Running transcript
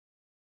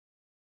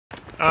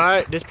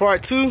Alright, this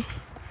part 2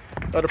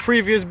 of the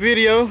previous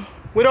video.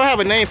 We don't have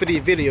a name for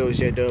these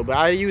videos yet though, but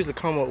I usually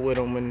come up with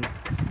them when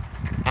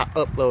I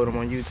upload them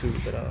on YouTube.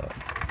 But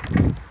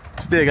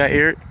still got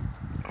Eric.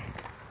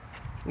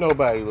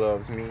 Nobody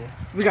loves me.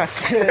 We got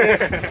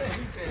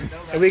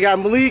and we got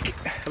Malik.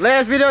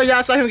 Last video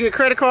y'all saw him get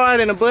credit card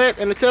in the butt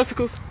and the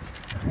testicles.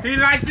 He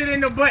likes it in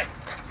the butt.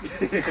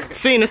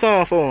 Sing the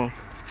song for him.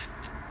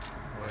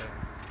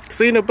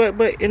 Sing the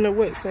butt in the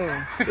what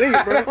song? Sing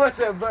it, bro. What's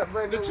that butt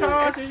in the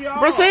chances, y'all?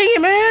 Bro, sing it,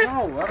 man.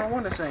 No, I don't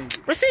want to sing it.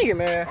 Bro, sing it,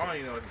 man. I don't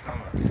even know what you're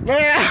talking about.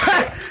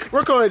 Man,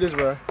 record this,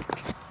 bro.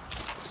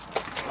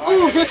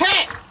 Ooh, his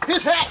hat!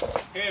 His hat!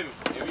 Heavy,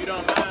 if you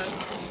don't mind,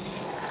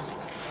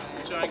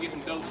 I'm trying to get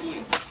some dope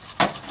booty.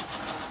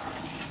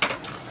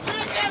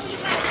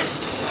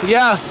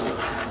 Yeah.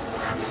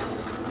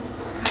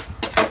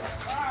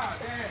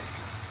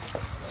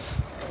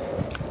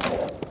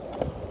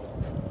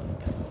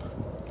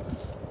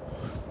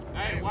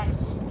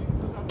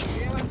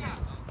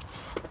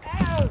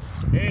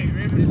 Hey, you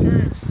ready for this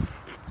curve?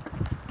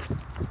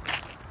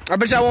 I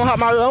bet y'all won't hop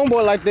my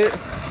longboard like that.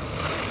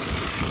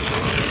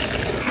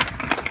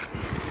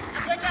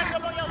 I bet y'all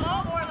jump on your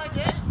longboard like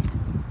that.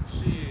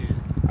 Shit.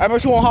 I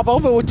bet you won't hop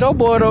over with your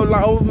board over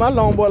my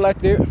longboard like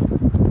that.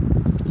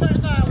 Turn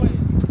it sideways.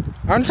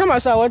 I'm talking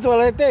about sideways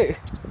like that.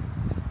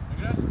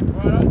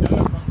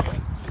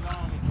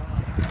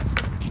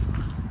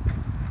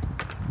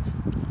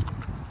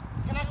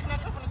 Can I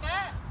come from the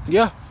side?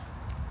 Yeah.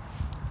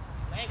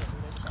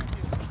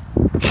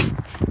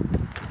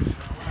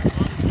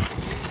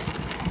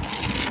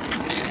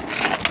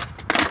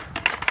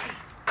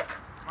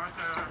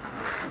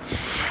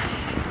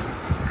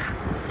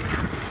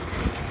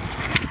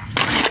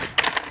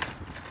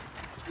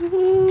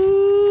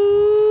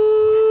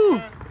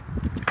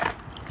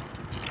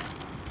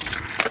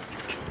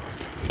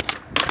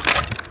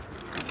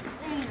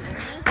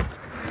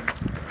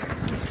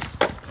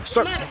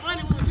 So,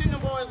 Funny, we was hitting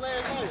them boys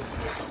last night.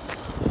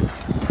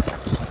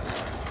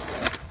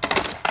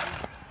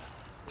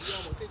 We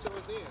almost hit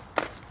yours then.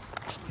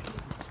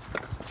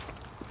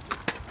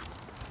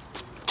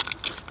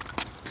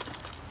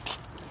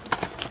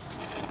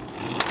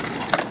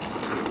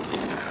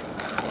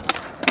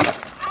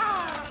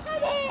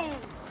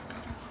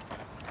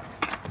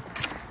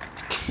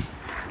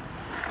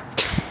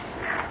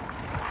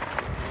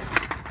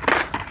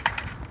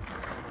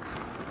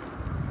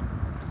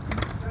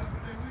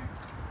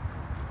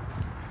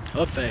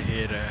 a fat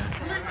head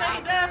Looks like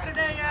you're done for the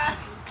day, y'all.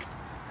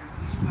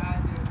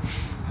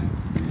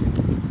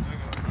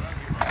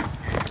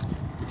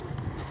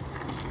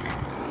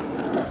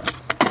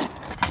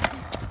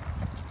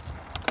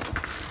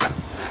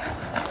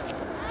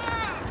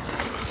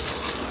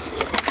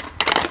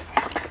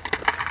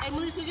 Hey,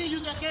 Melissa, you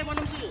use that skate on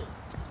them too.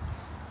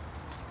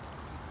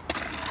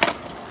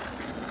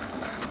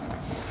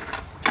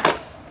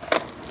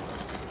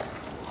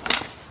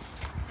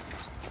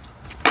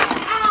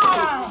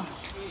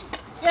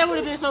 That would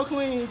have been so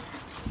clean.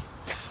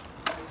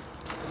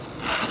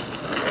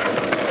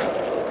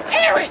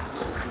 Eric!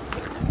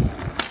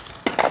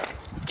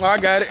 Oh, I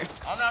got it.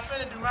 I'm not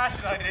finna do my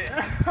shit like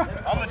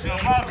that. I'm gonna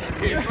jump off the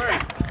pit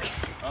first.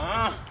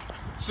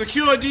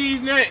 Secure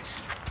these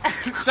nuts.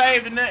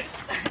 Save the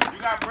nuts. You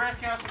got breast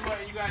cancer month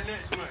and you got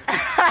nuts month.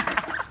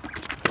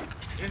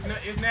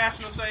 It's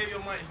National Save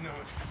Your Months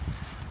month.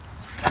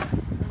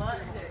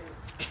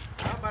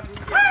 I'm about to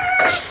get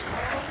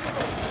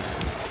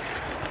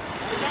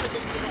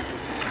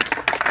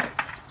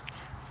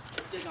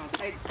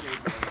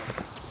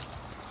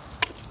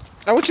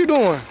Now what you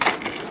doing?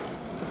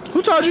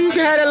 Who told you you can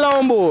have that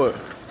longboard?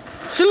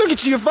 See, look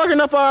at you, you're fucking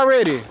up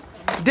already.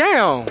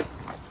 Damn.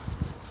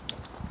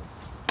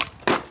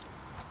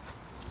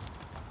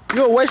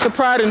 You're a waste of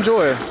pride and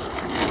joy.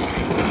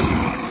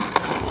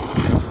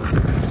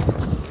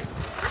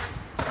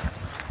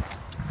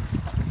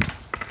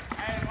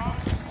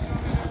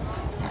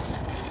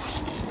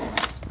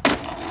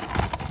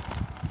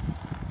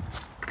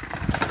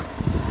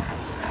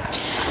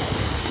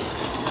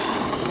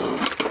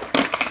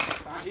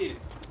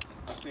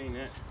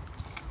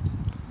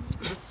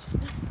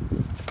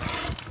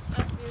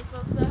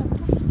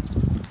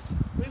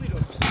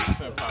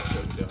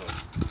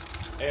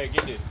 Hey,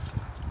 get this.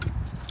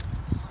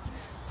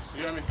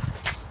 You hear me?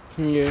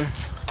 Yeah.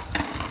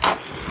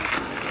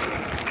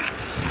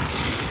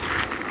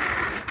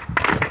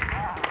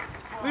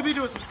 We be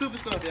doing some stupid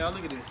stuff, y'all.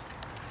 Look at this.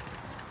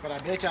 But I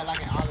bet y'all like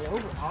it all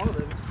of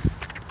it.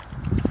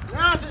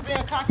 Now I'm just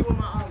being cocky with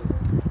my olive.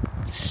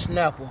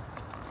 Snapple.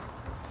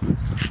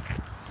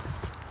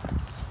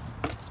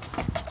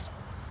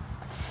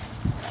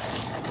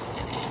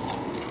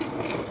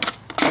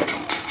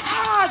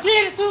 Ah, I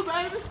did it too,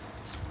 baby.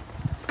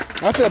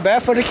 I feel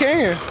bad for the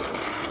can.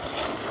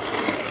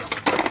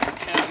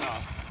 Hell no.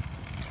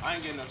 I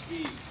ain't getting no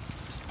speed.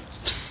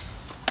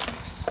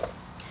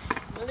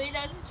 Believe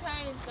that's a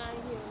change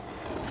thing here.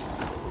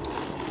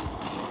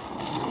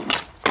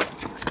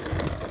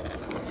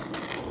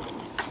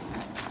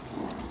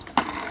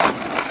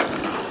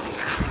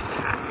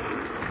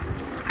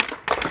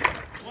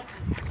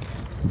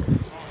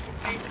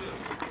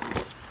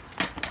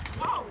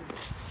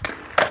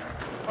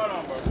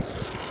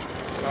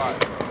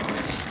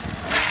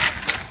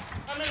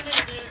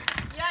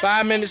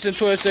 5 minutes and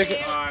 12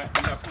 seconds. All right,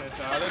 we got plenty of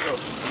time. Let's go.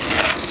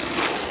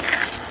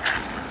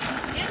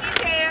 Get this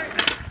hair.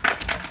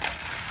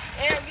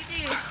 Eric, get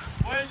this.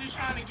 What is you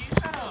trying to get?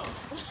 Shut up.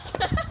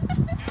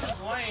 That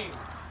was lame.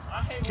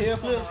 I hate when Tail you come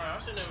flips, around. I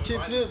shouldn't have kick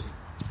invited flips.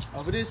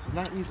 Oh, but this is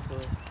not easy for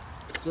us.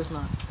 Just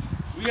not.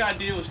 you. We gotta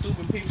deal with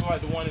stupid people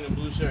like the one in the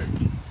blue shirt.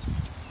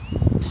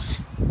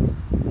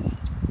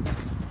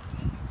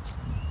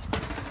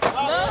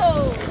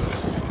 No.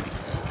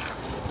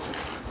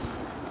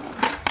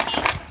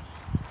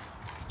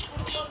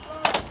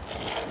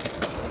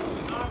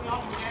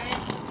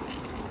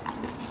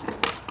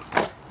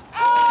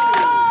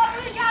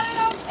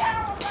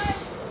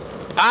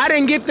 I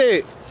didn't get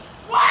that.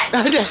 What?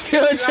 I just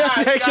killed you.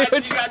 I just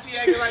killed you. got you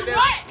acting like that.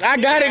 What? I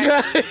got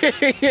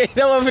it.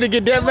 Don't want me to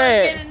get that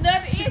bad. Get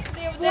another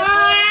incident with Wow!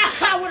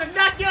 that I would have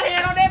knocked your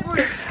head on that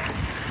brick.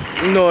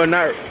 No,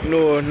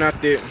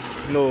 not that.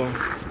 No.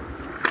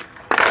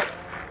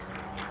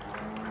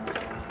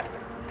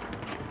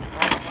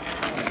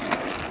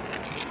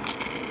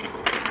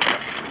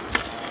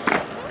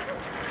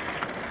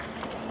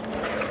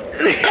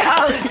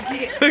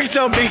 Look at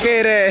your big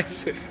head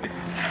ass.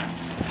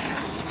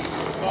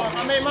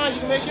 I made mine, you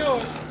can make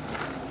yours.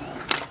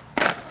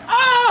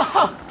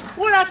 Oh!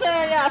 What I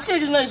tell y'all?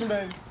 Six Nation,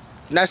 baby.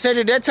 Now,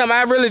 Cedric, that time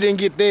I really didn't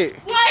get that.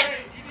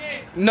 What?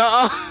 No.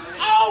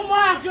 Oh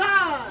my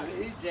God!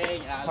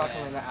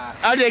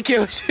 I just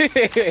killed you.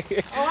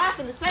 Oh, I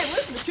finna say,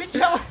 we're finna kick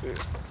you out.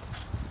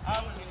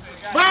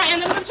 But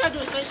and let me try to do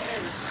a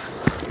stationary.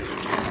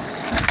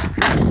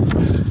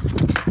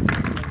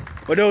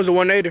 Well, that was a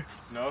 180.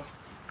 No.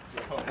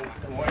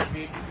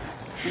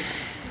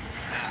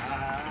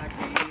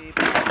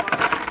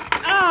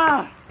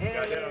 Ah!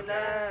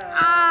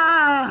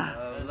 Ah!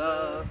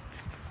 Love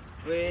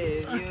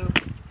with you.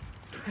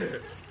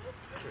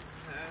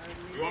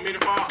 You want me to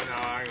fall? No,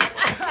 I ain't gonna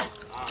fall.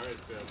 I already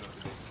fell enough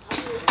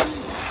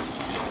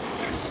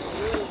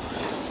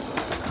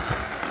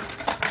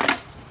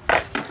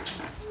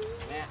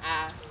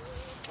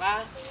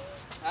Why?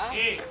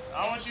 Hey,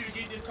 I want you to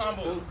get this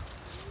combo.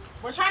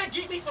 We're trying to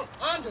get me from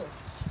under.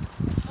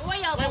 Where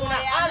your Like boy? when I I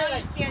know holler, you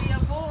like- scared of your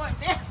boy.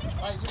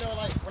 Like, you know,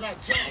 like when I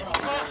jump, when I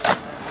pop.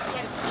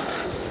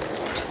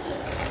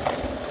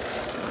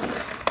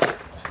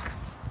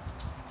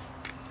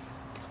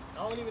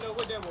 I don't even know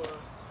what that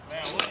was.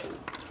 Man, what?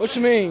 What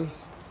you mean?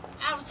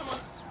 I was talking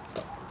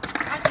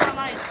about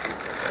like,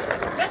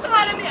 there's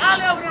somebody let me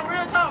ollie over them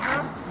real talk,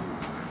 bro.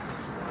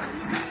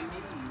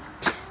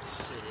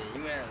 Shit,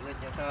 you better look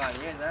at somebody.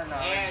 I know.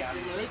 I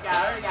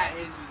already got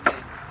his.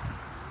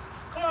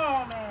 Come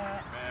on,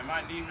 man. Man,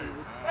 my knee hurt.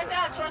 What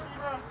y'all trust me,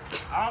 bro?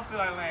 I don't feel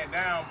like laying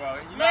down, bro.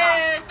 You know,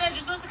 Man, send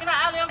your sister, can I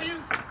ollie over you?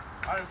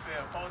 I done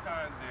fell 4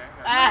 times there.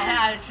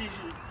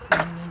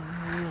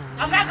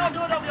 I'm not gonna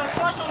do it over your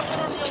torso, I'm gonna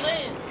do it over your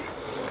legs.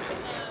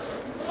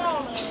 Come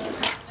on, man.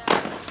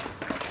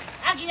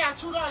 I give y'all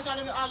 $2, y'all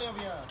let me ollie over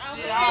y'all.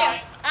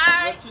 Alright.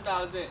 What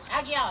 $2 in?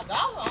 I give y'all $1.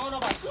 I don't know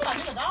about $2, I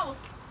need $1.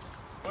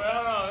 Well,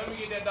 hold on. Let me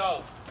get that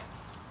dog.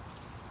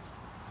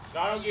 No,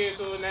 I don't get it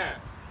to it now.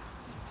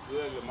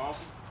 Good, little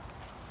monkey.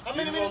 How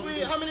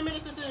many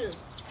minutes this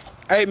is?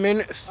 8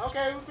 minutes.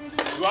 Okay, we finna do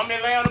this. You want me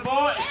to lay on the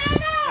board?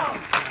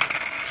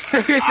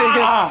 He said,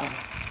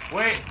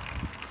 Wait.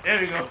 There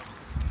we go.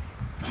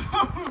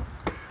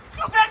 Let's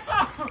go back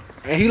some.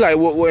 and he like,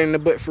 what in the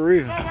butt for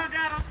real? Oh my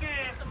God, I'm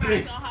scared.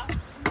 Somebody gonna hop.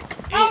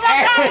 Oh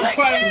my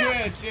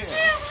God, Chill.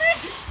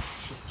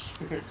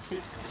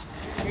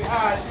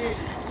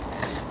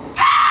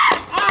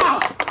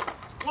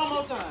 One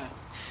more time.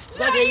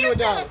 I gave you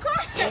 $1.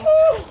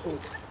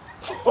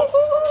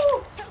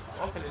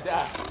 I'm finna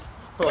die.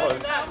 Oh,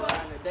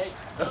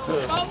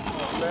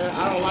 Man,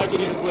 I don't like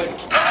it in the butt.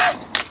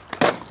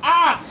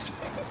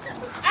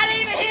 I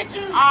didn't even hit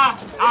you. I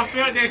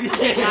felt that shit.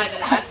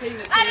 I seen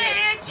the I didn't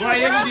hit you. Boy,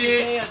 yes you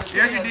did.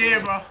 Yes you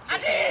did, bro. I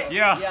did.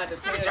 Yeah. Yeah, the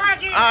Let me tail. try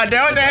again.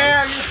 That what the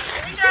hell?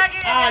 Let me try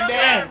again. Ah, I'm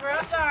damn. sorry, bro.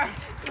 I'm sorry.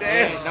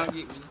 Damn, don't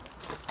get me.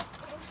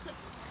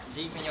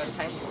 Deep in your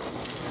tank.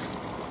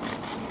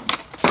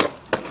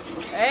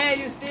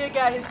 Hey, you still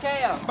got his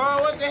calf. Bro,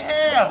 what the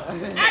hell? I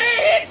didn't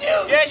hit you.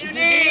 Yes, you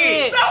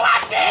did. No,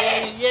 I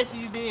didn't. Yes,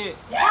 you did.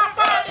 One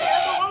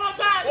more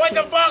time. What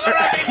the fuck? I'm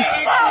not thinking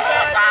you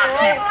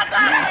One more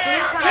time.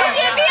 You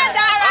give me $1.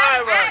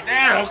 Alright, bro.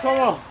 Damn, come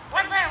on.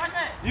 What's that? What's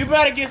that? You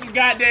better get some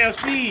goddamn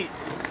speed.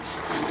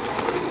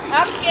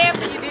 I'm scared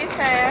for you this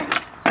time.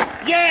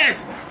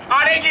 Yes!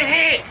 I didn't get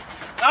hit.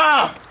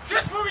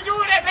 This is what we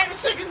doing at Baby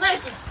Six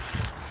Nation.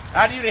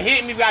 I didn't even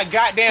hit me by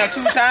goddamn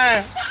 2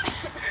 times.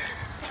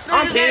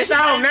 I'm pissed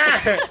off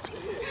now.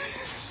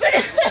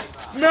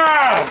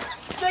 No!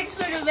 Six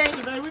Nation,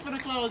 baby. We finna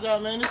close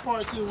out, man. This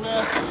part 2. We'll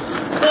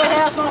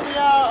have some for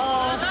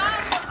y'all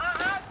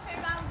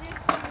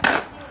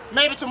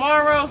maybe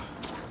tomorrow.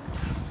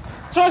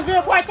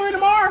 Churchville part 3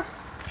 tomorrow.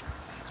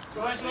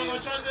 You want to go to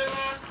Churchville,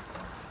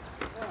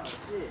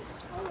 man?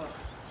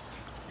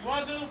 You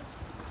want to?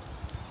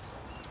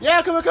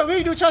 Yeah, come. We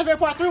can do Churchville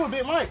part 3 with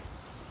Big Mike.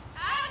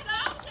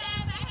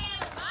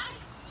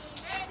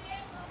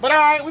 But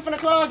alright, we finna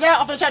close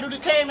out. I'm finna try to do this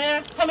K,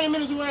 man. How many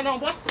minutes we running on,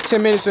 boy?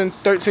 10 minutes and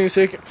 13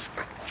 seconds.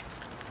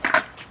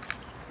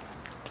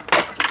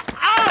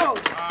 Oh!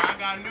 I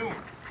got a new one.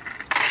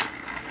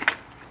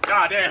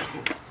 God damn.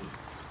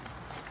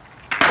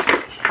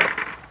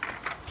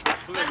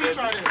 Let me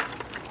try this.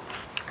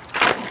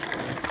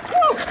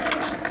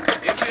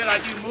 It feel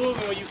like you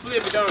moving when you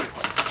flip it, don't it?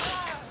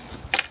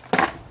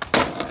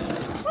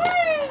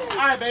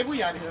 Alright, babe,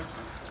 we out of here.